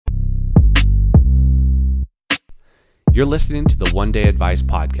You're listening to the One Day Advice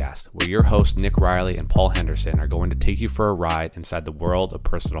podcast, where your hosts Nick Riley and Paul Henderson are going to take you for a ride inside the world of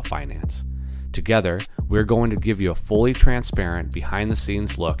personal finance. Together, we're going to give you a fully transparent,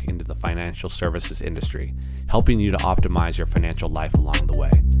 behind-the-scenes look into the financial services industry, helping you to optimize your financial life along the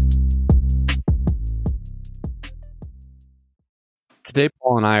way. Today,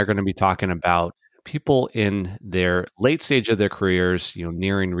 Paul and I are going to be talking about people in their late stage of their careers,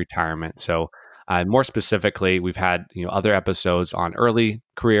 nearing retirement. So, more specifically, we've had other episodes on early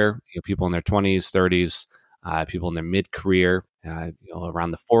career, people in their 20s, 30s, people in their mid-career,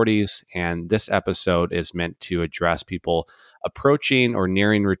 around the 40s. And this episode is meant to address people approaching or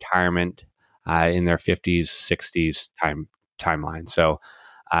nearing retirement in their 50s, 60s timeline. So,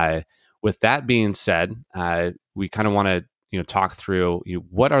 with that being said, we kind of want to talk through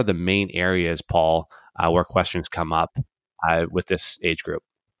what are the main areas, Paul, where questions come up with this age group.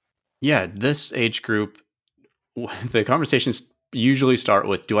 Yeah, this age group, the conversations usually start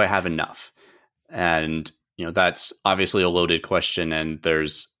with, do I have enough? And, that's obviously a loaded question, and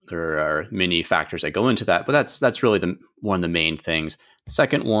there are many factors that go into that, but that's really one of the main things. The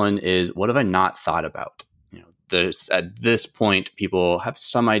second one is, what have I not thought about? At this point, people have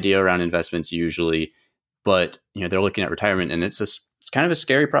some idea around investments usually, but, they're looking at retirement, and it's kind of a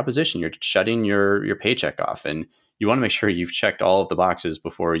scary proposition. You're shutting your paycheck off, and you want to make sure you've checked all of the boxes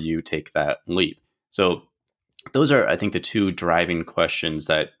before you take that leap. So those are, I think, the two driving questions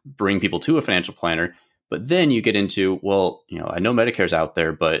that bring people to a financial planner. But then you get into, well, I know Medicare's out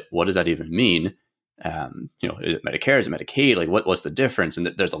there, but what does that even mean? Is it Medicare? Is it Medicaid? Like, what's the difference? And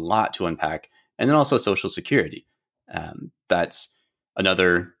there's a lot to unpack. And then also Social Security. That's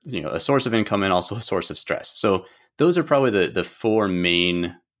another, a source of income and also a source of stress. So those are probably the four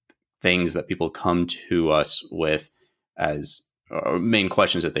main things that people come to us with as or main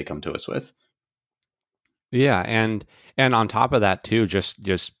questions that they come to us with. Yeah, and on top of that too,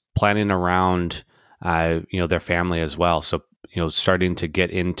 just planning around their family as well. So starting to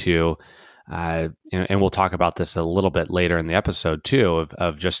get into and we'll talk about this a little bit later in the episode too,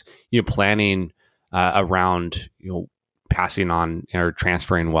 of just planning around passing on or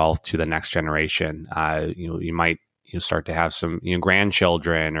transferring wealth to the next generation. You might start to have some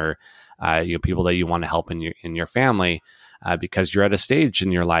grandchildren or people that you want to help in your family because you're at a stage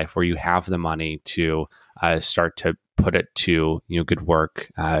in your life where you have the money to start to put it to good work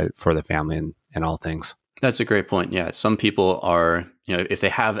for the family and all things. That's a great point. Yeah, some people are if they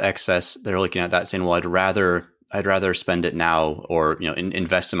have excess, they're looking at that saying, well, I'd rather spend it now or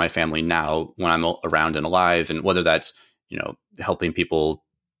invest in my family now when I'm around and alive, and whether that's helping people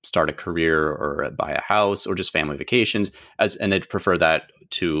start a career or buy a house or just family vacations, and they'd prefer that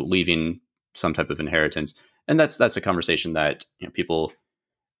to leaving some type of inheritance. And that's a conversation that people.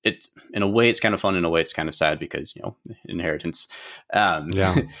 It's in a way it's kind of fun, in a way it's kind of sad because inheritance.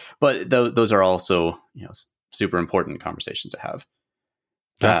 Yeah, but those are also super important conversations to have.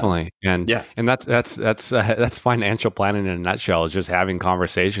 Definitely, and yeah, and that's financial planning in a nutshell. Is just having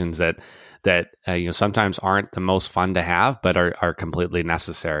conversations that sometimes aren't the most fun to have, but are completely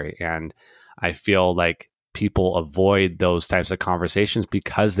necessary. And I feel like people avoid those types of conversations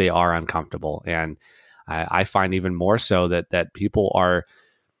because they are uncomfortable. And I find even more so that people are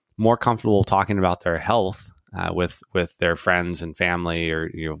more comfortable talking about their health with their friends and family or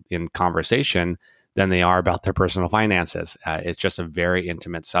in conversation than they are about their personal finances. It's just a very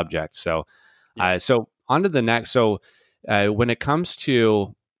intimate subject. So, so on to the next. So, when it comes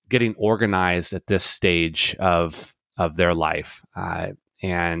to getting organized at this stage of their life,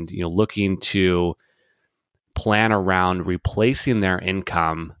 and looking to plan around replacing their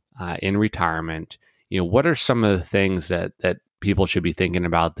income in retirement, what are some of the things that people should be thinking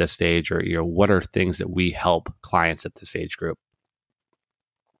about at this stage, or what are things that we help clients at this age group?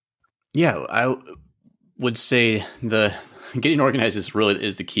 Yeah, I would say the getting organized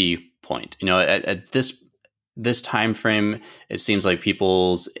is the key point. At this time frame, it seems like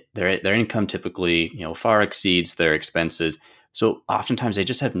their income typically far exceeds their expenses. So oftentimes they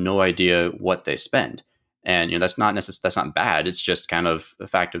just have no idea what they spend, and that's not bad. It's just kind of a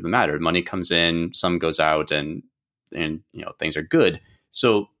fact of the matter. Money comes in, some goes out, and things are good.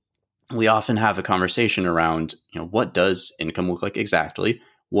 So we often have a conversation around what does income look like exactly?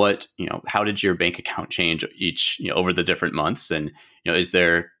 What how did your bank account change each over the different months? And is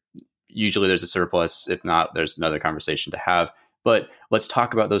there usually there's a surplus? If not, there's another conversation to have. But let's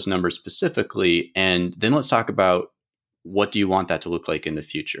talk about those numbers specifically, and then let's talk about what do you want that to look like in the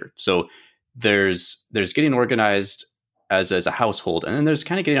future. So there's getting organized as a household, and then there's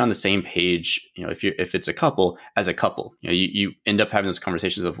kind of getting on the same page. If it's a couple, as a couple, you end up having those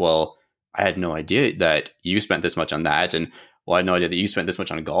conversations of, well, I had no idea that you spent this much on that, and well, I had no idea that you spent this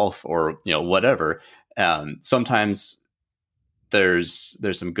much on golf, or whatever. Sometimes there's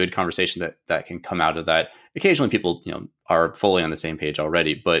some good conversation that can come out of that. Occasionally, people are fully on the same page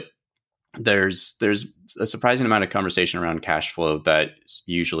already, but there's a surprising amount of conversation around cash flow that's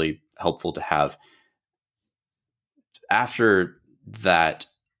usually helpful to have. After that,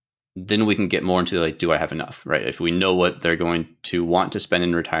 then we can get more into like, do I have enough, right? If we know what they're going to want to spend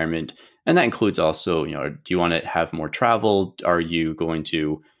in retirement, and that includes also, do you want to have more travel? Are you going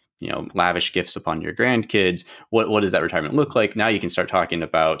to, lavish gifts upon your grandkids? What does that retirement look like? Now you can start talking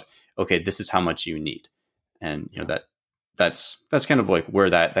about, okay, this is how much you need. And, that's kind of like where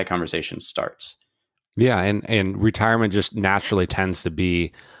that conversation starts. Yeah, and retirement just naturally tends to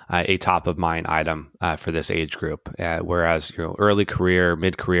be a top of mind item for this age group. Whereas early career,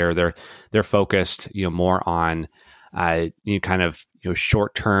 mid career, they're focused more on kind of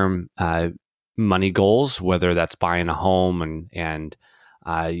short term money goals, whether that's buying a home and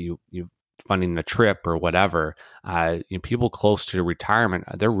you funding a trip or whatever. People close to retirement,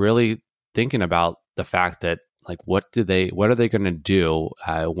 they're really thinking about the fact that, like, what are they going to do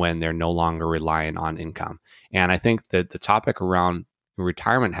when they're no longer relying on income? And I think that the topic around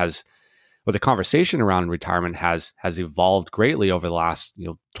retirement the conversation around retirement has evolved greatly over the last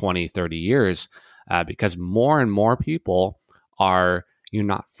 20, 30 years because more and more people are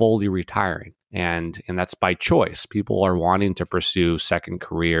not fully retiring. And that's by choice. People are wanting to pursue second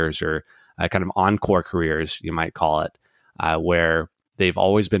careers or kind of encore careers, you might call it, where they've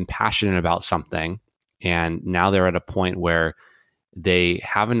always been passionate about something. And now they're at a point where they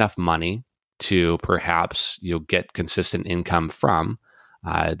have enough money to perhaps get consistent income from.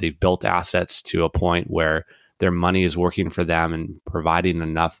 They've built assets to a point where their money is working for them and providing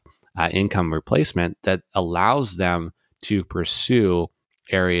enough income replacement that allows them to pursue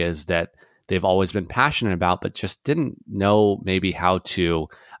areas that they've always been passionate about, but just didn't know maybe how to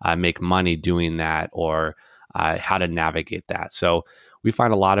make money doing that or how to navigate that. So we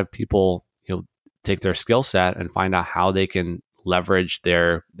find a lot of people take their skill set and find out how they can leverage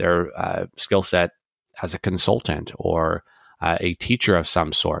their skill set as a consultant or a teacher of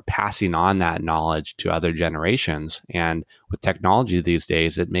some sort, passing on that knowledge to other generations. And with technology these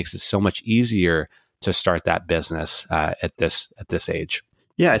days, it makes it so much easier to start that business at this age.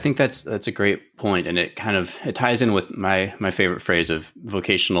 Yeah, I think that's a great point, and it ties in with my favorite phrase of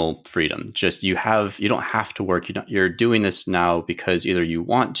vocational freedom. Just you don't have to work. You're doing this now because either you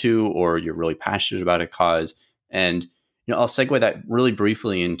want to or you're really passionate about a cause. And I'll segue that really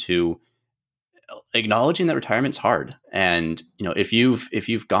briefly into acknowledging that retirement's hard. And if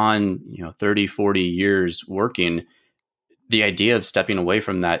you've gone 30, 40 years working, the idea of stepping away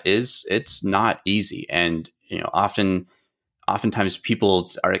from that it's not easy. And oftentimes people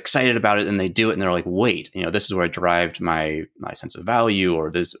are excited about it and they do it and they're like, wait, this is where I derived my sense of value,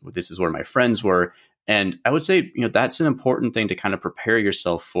 or this is where my friends were. And I would say, that's an important thing to kind of prepare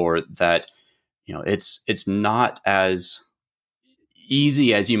yourself for, that, it's not as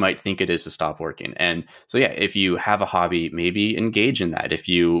easy as you might think it is to stop working. And so, yeah, if you have a hobby, maybe engage in that. If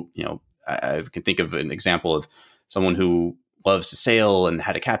I can think of an example of someone who loves to sail and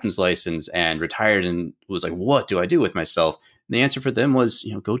had a captain's license and retired and was like, what do I do with myself? And the answer for them was,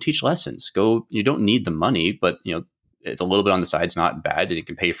 go teach lessons. You don't need the money, but it's a little bit on the side. It's not bad. And it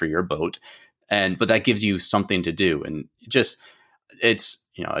can pay for your boat. But that gives you something to do. And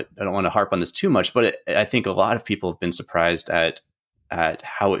I don't want to harp on this too much, but I think a lot of people have been surprised at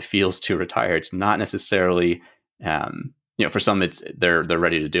how it feels to retire. It's not necessarily, for some they're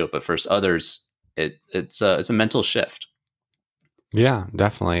ready to do it, but for others, it's a mental shift. Yeah,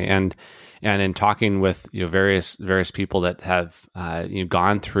 definitely. And in talking with various people that have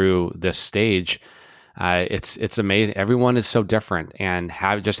gone through this stage, it's amazing. Everyone is so different, and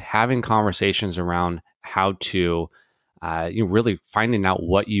having conversations around how to really finding out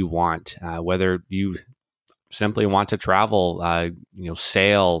what you want, whether you simply want to travel,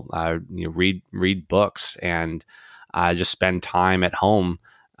 sail, read books, and just spend time at home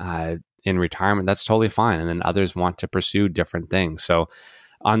in retirement. That's totally fine. And then others want to pursue different things. So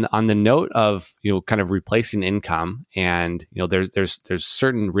on the note of kind of replacing income, and there's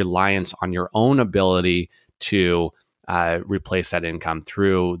certain reliance on your own ability to replace that income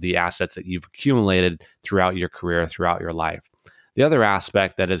through the assets that you've accumulated throughout your career, throughout your life. The other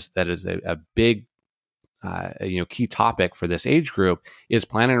aspect that is a big key topic for this age group is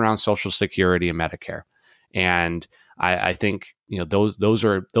planning around Social Security and Medicare. And I think those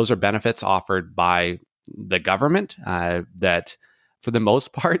are benefits offered by the government that, for the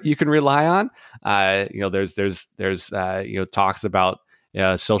most part, you can rely on. There's talks about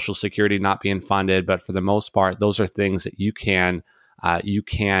Social Security not being funded, but for the most part, those are things that you can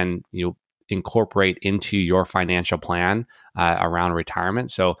incorporate into your financial plan around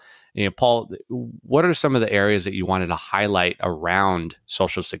retirement. So, Paul, what are some of the areas that you wanted to highlight around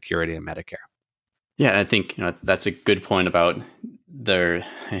Social Security and Medicare? Yeah, and I think that's a good point about there.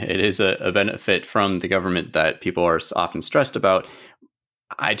 It is a benefit from the government that people are often stressed about.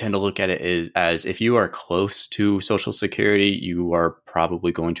 I tend to look at it as if you are close to Social Security, you are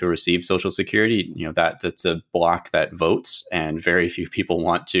probably going to receive Social Security. That's a block that votes, and very few people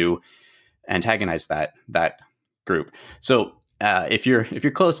want to antagonize that group. So if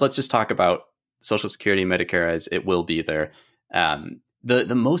you're close, let's just talk about Social Security, Medicare, as it will be there.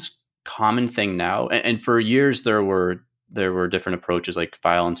 The most common thing now, and for years there were different approaches like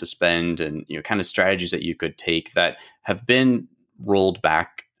file and suspend, and kind of strategies that you could take that have been rolled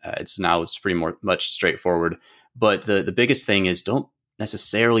back. It's pretty much straightforward. But the biggest thing is don't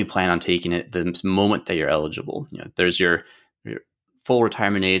necessarily plan on taking it the moment that you're eligible. There's your full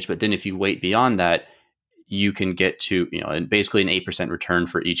retirement age, but then if you wait beyond that, you can get to basically an 8% return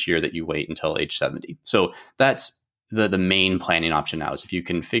for each year that you wait until age 70. So that's the main planning option now. Is if you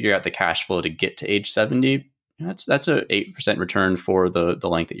can figure out the cash flow to get to age 70, that's a 8% return for the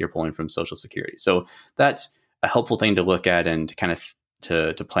length that you're pulling from Social Security. So that's a helpful thing to look at and kind of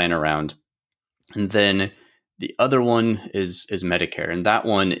to plan around. And then the other one is Medicare, and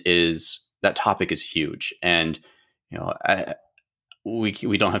that topic is huge. And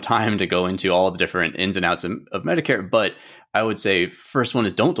we don't have time to go into all the different ins and outs of Medicare, but I would say first one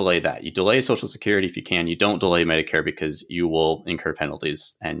is don't delay that. You delay Social Security if you can. You don't delay Medicare because you will incur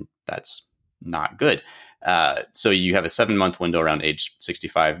penalties, and that's not good. So you have a 7-month window around age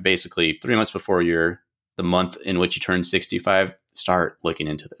 65, basically 3 months before the month in which you turn 65, start looking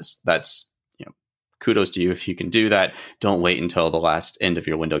into this. That's, kudos to you if you can do that. Don't wait until the last end of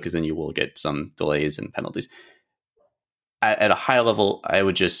your window, because then you will get some delays and penalties. At a high level, I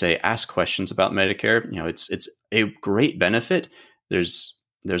would just say ask questions about Medicare. It's a great benefit. There's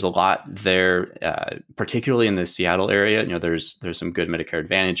a lot there, particularly in the Seattle area. There's some good Medicare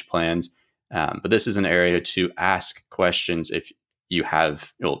Advantage plans, but this is an area to ask questions. If you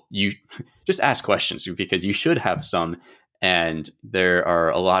have, you just ask questions, because you should have some, and there are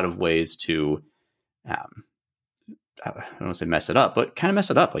a lot of ways to, I don't want to say mess it up, but kind of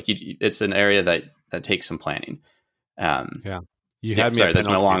mess it up. Like it's an area that takes some planning. Sorry, that's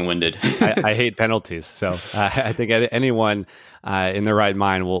my long-winded. I hate penalties, so I think anyone in their right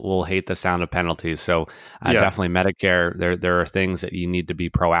mind will hate the sound of penalties. So definitely Medicare. There are things that you need to be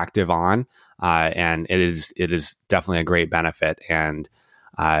proactive on, and it is definitely a great benefit. And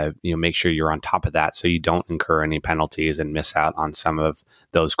make sure you're on top of that so you don't incur any penalties and miss out on some of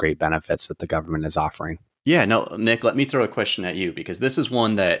those great benefits that the government is offering. Yeah, no, Nick, let me throw a question at you, because this is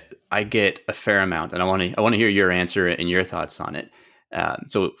one that I get a fair amount, and I want to hear your answer and your thoughts on it.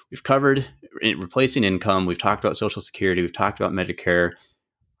 So we've covered replacing income. We've talked about Social Security. We've talked about Medicare.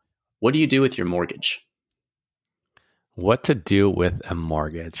 What do you do with your mortgage? What to do with a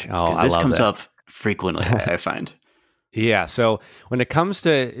mortgage? Oh, this comes up frequently, I find. Yeah. So when it comes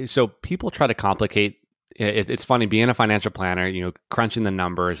to, people try to complicate. It's funny being a financial planner, crunching the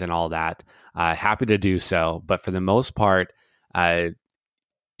numbers and all that. Happy to do so, but for the most part, paying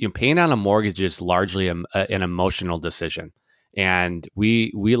down a mortgage is largely an emotional decision, and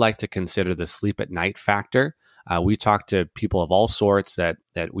we like to consider the sleep at night factor. We talk to people of all sorts that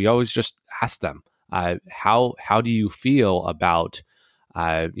we always just ask them, how do you feel about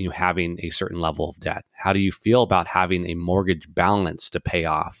having a certain level of debt? How do you feel about having a mortgage balance to pay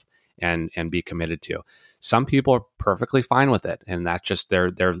off and be committed to? Some people are perfectly fine with it, and that's just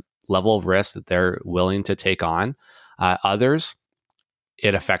their level of risk that they're willing to take on. Others,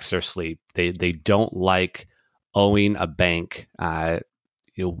 it affects their sleep. They don't like owing a bank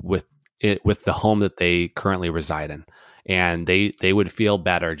with the home that they currently reside in, and they would feel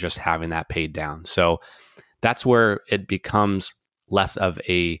better just having that paid down. So that's where it becomes less of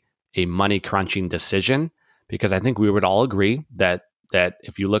a money crunching decision, because I think we would all agree that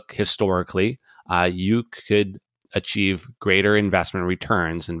if you look historically, you could achieve greater investment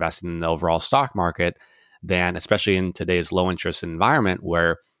returns investing in the overall stock market than, especially in today's low interest environment,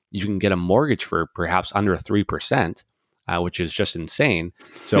 where you can get a mortgage for perhaps under 3%, which is just insane.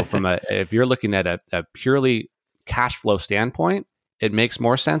 So if you're looking at a purely cash flow standpoint, it makes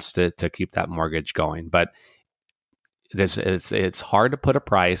more sense to keep that mortgage going. But it's hard to put a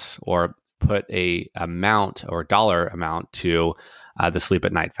price or put a amount or dollar amount to the sleep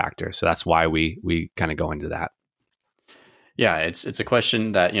at night factor. So that's why we kind of go into that. Yeah, it's a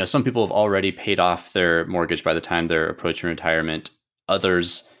question that some people have already paid off their mortgage by the time they're approaching retirement.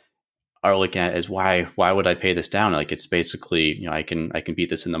 others are looking at it as why would I pay this down? Like it's basically, I can beat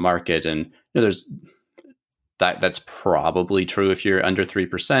this in the market, and there's that's probably true if you're under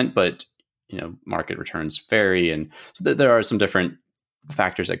 3%, but market returns vary, and so there are some different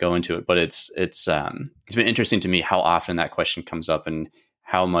factors that go into it. But it's been interesting to me how often that question comes up and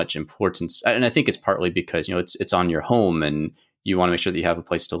how much importance. And I think it's partly because it's on your home and you want to make sure that you have a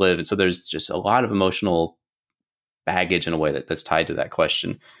place to live, and so there's just a lot of emotional baggage in a way that's tied to that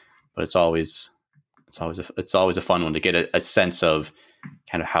question. But it's always a fun one to get a sense of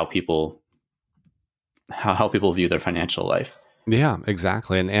kind of how people view their financial life. Yeah,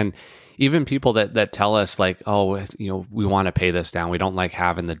 exactly. And even people that tell us like, oh, we want to pay this down, we don't like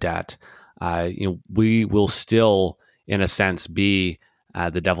having the debt. We will still, in a sense, be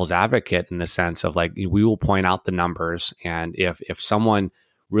the devil's advocate in the sense of like, we will point out the numbers. And if someone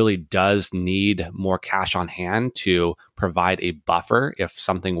really does need more cash on hand to provide a buffer, if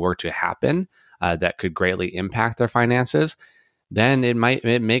something were to happen that could greatly impact their finances, then it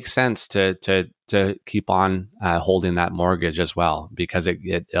makes sense to keep on holding that mortgage as well, because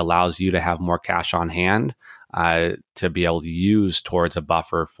it allows you to have more cash on hand to be able to use towards a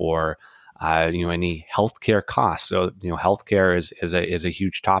buffer for any healthcare costs. So healthcare is a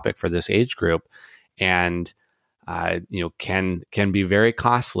huge topic for this age group, and can be very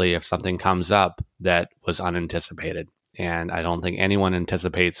costly if something comes up that was unanticipated. And I don't think anyone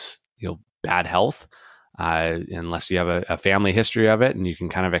anticipates bad health. Unless you have a family history of it, and you can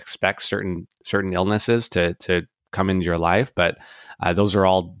kind of expect certain illnesses to come into your life. But those are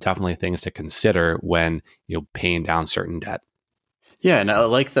all definitely things to consider when paying down certain debt. Yeah, and I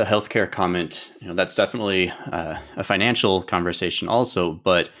like the healthcare comment. That's definitely a financial conversation also,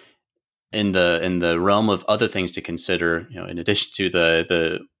 but in the realm of other things to consider, in addition to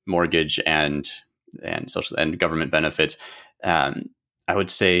the mortgage and social and government benefits, I would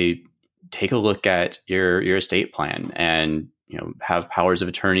say take a look at your estate plan and have powers of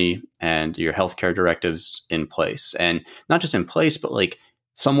attorney and your healthcare directives in place, and not just in place, but like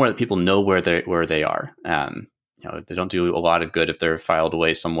somewhere that people know where they are. They don't do a lot of good if they're filed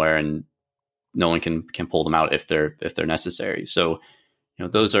away somewhere and no one can pull them out if they're necessary. So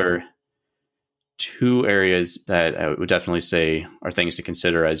those are two areas that I would definitely say are things to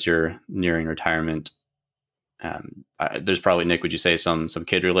consider as you're nearing retirement. There's probably, Nick, would you say some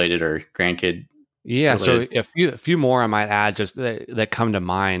kid related or grandkid? Yeah. Related? So a few more I might add just that come to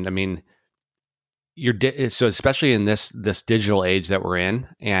mind. I mean, so especially in this digital age that we're in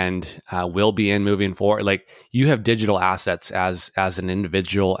and will be in moving forward, like you have digital assets as an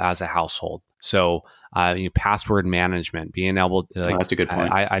individual, as a household. So password management, being able to, like, that's a good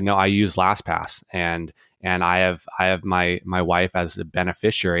point. I know I use LastPass, and I have my wife as a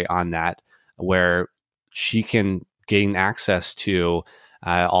beneficiary on that, where she can gain access to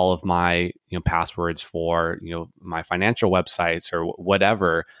all of my passwords for my financial websites or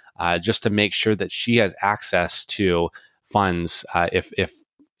whatever, just to make sure that she has access to funds if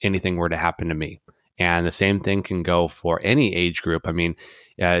anything were to happen to me. And the same thing can go for any age group. I mean,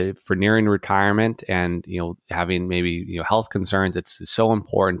 for nearing retirement and having maybe health concerns, it's so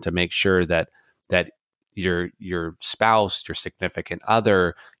important to make sure that your spouse, your significant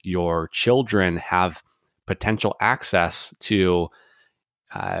other, your children have potential access to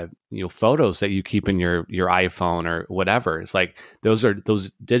photos that you keep in your iPhone or whatever. It's like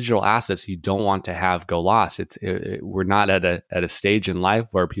those digital assets you don't want to have go lost. We're not at a stage in life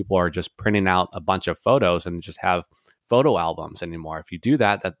where people are just printing out a bunch of photos and just have photo albums anymore. If you do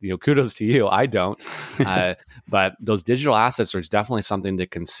that kudos to you. I don't. But those digital assets are definitely something to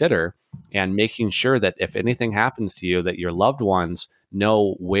consider, and making sure that if anything happens to you, that your loved ones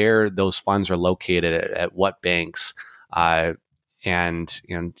know where those funds are located at what banks. And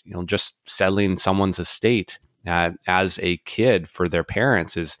just settling someone's estate as a kid for their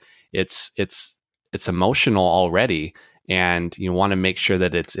parents it's emotional already, and you want to make sure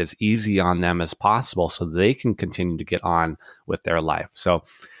that it's as easy on them as possible so they can continue to get on with their life. So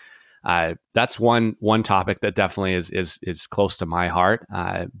that's one topic that definitely is close to my heart.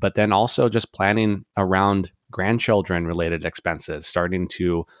 But then also just planning around grandchildren related expenses, starting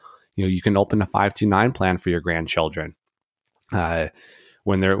to you can open a 529 plan for your grandchildren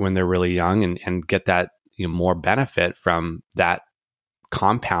when they're really young, and get that more benefit from that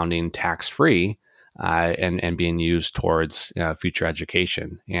compounding tax free and being used towards future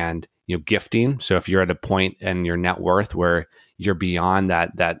education and gifting. So if you're at a point in your net worth where you're beyond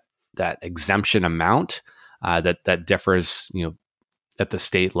that exemption amount, that differs at the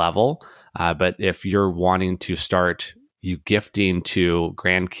state level, but if you're wanting to start gifting to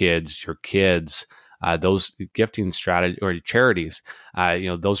grandkids, your kids, those gifting strategy or charities,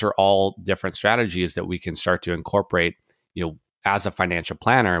 those are all different strategies that we can start to incorporate, as a financial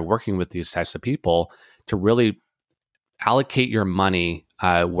planner, working with these types of people to really allocate your money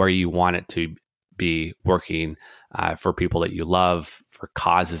where you want it to be working for people that you love, for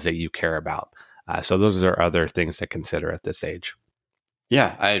causes that you care about. So those are other things to consider at this age.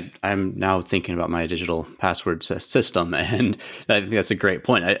 Yeah, I'm now thinking about my digital password system, and I think that's a great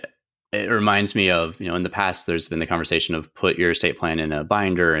point. It reminds me of, in the past, there's been the conversation of put your estate plan in a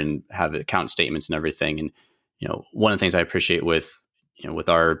binder and have account statements and everything. And, one of the things I appreciate with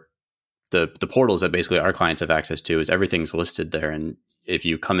our the portals that basically our clients have access to is everything's listed there. And if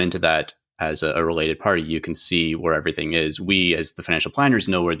you come into that as a related party, you can see where everything is. We, as the financial planners,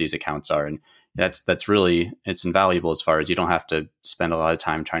 know where these accounts are. And that's really, it's invaluable as far as you don't have to spend a lot of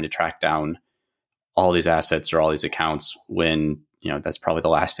time trying to track down all these assets or all these accounts when, that's probably the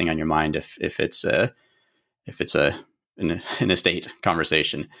last thing on your mind if it's an estate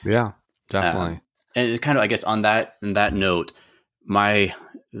conversation. Yeah, definitely. And it kind of, I guess on that note, my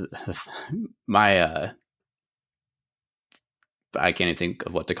I can't even think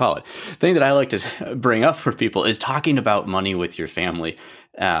of what to call it. The thing that I like to bring up for people is talking about money with your family.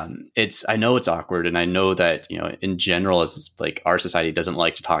 I know it's awkward, and I know that, in general, as like our society doesn't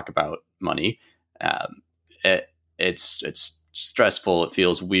like to talk about money. It's stressful. It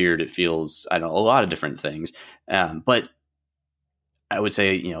feels weird. It feels, I don't know, a lot of different things. But I would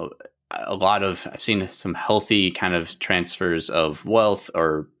say, I've seen some healthy kind of transfers of wealth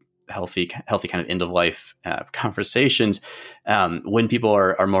or healthy kind of end of life conversations when people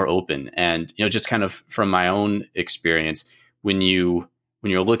are more open. And, just kind of from my own experience, when you're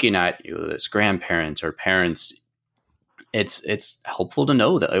looking at this grandparents or parents, it's helpful to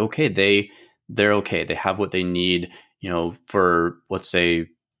know that, okay, they're okay. They have what they need, for, let's say,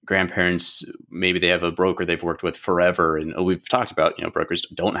 grandparents, maybe they have a broker they've worked with forever. And we've talked about, brokers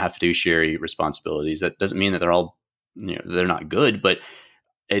don't have fiduciary responsibilities. That doesn't mean that they're all, they're not good, but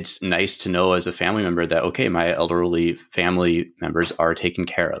it's nice to know as a family member that, okay, my elderly family members are taken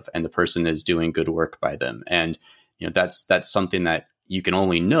care of and the person is doing good work by them. And, that's something that you can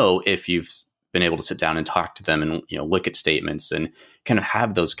only know if you've been able to sit down and talk to them and, look at statements and kind of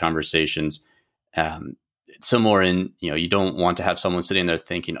have those conversations. Somewhere in, you don't want to have someone sitting there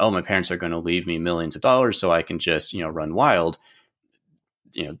thinking, oh, my parents are going to leave me millions of dollars so I can just, run wild.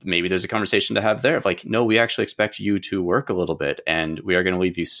 Maybe there's a conversation to have there of like, no, we actually expect you to work a little bit and we are going to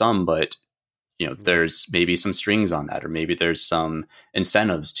leave you some, but, there's maybe some strings on that, or maybe there's some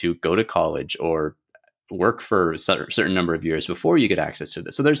incentives to go to college or work for a certain number of years before you get access to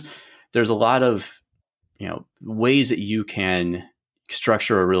this. So there's a lot of, ways that you can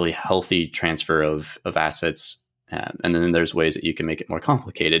structure a really healthy transfer of assets. And then there's ways that you can make it more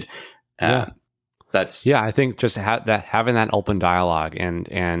complicated. I think just having that open dialogue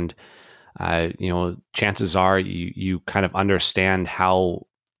and chances are you kind of understand how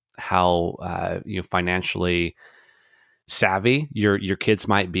financially savvy your kids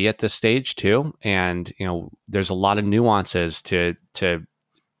might be at this stage too. And, there's a lot of nuances to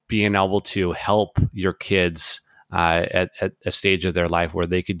being able to help your kids at a stage of their life where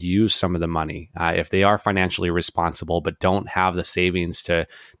they could use some of the money if they are financially responsible, but don't have the savings to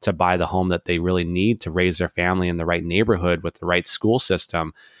buy the home that they really need to raise their family in the right neighborhood with the right school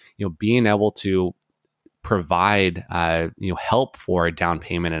system. Being able to provide help for a down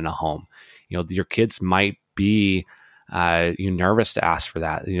payment in a home. Your kids might be nervous to ask for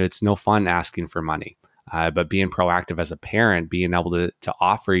that. It's no fun asking for money, but being proactive as a parent, being able to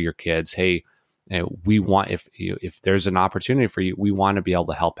offer your kids, hey, we want, if there's an opportunity for you, we want to be able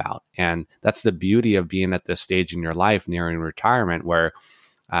to help out. And that's the beauty of being at this stage in your life nearing retirement, where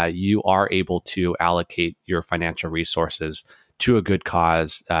you are able to allocate your financial resources to a good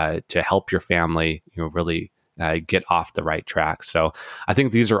cause to help your family, really get off the right track. So I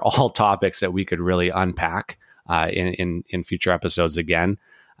think these are all topics that we could really unpack in future episodes again.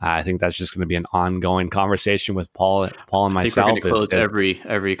 I think that's just going to be an ongoing conversation with Paul and myself. I think we're going to close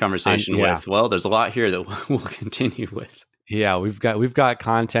every conversation with, well, there's a lot here that we'll continue with. Yeah, we've got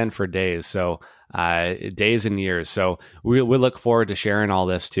content for days, so days and years. So we look forward to sharing all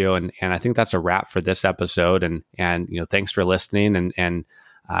this too. And I think that's a wrap for this episode. And thanks for listening. And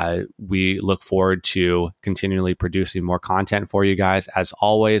we look forward to continually producing more content for you guys. As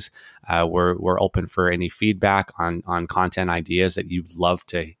always, we're open for any feedback on content ideas that you'd love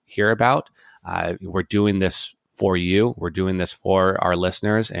to hear about. We're doing this for you. We're doing this for our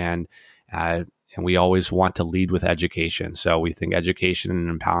listeners, and we always want to lead with education. So we think education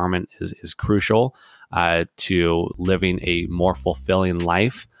and empowerment is crucial to living a more fulfilling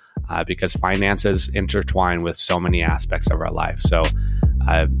life because finances intertwine with so many aspects of our life. So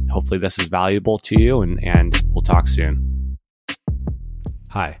hopefully this is valuable to you, and we'll talk soon.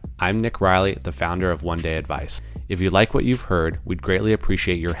 Hi, I'm Nick Riley, the founder of One Day Advice. If you like what you've heard, we'd greatly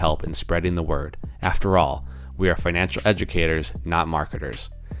appreciate your help in spreading the word. After all, we are financial educators, not marketers.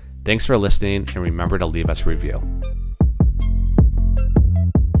 Thanks for listening, and remember to leave us a review.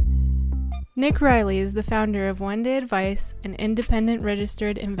 Nick Riley is the founder of One Day Advice, an independent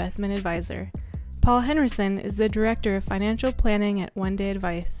registered investment advisor. Paul Henderson is the director of financial planning at One Day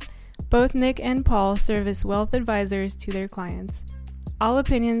Advice. Both Nick and Paul serve as wealth advisors to their clients. All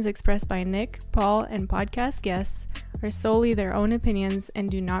opinions expressed by Nick, Paul, and podcast guests are solely their own opinions and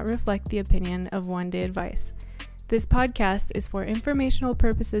do not reflect the opinion of One Day Advice. This podcast is for informational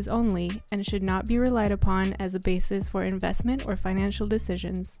purposes only and should not be relied upon as a basis for investment or financial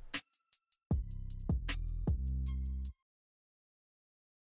decisions.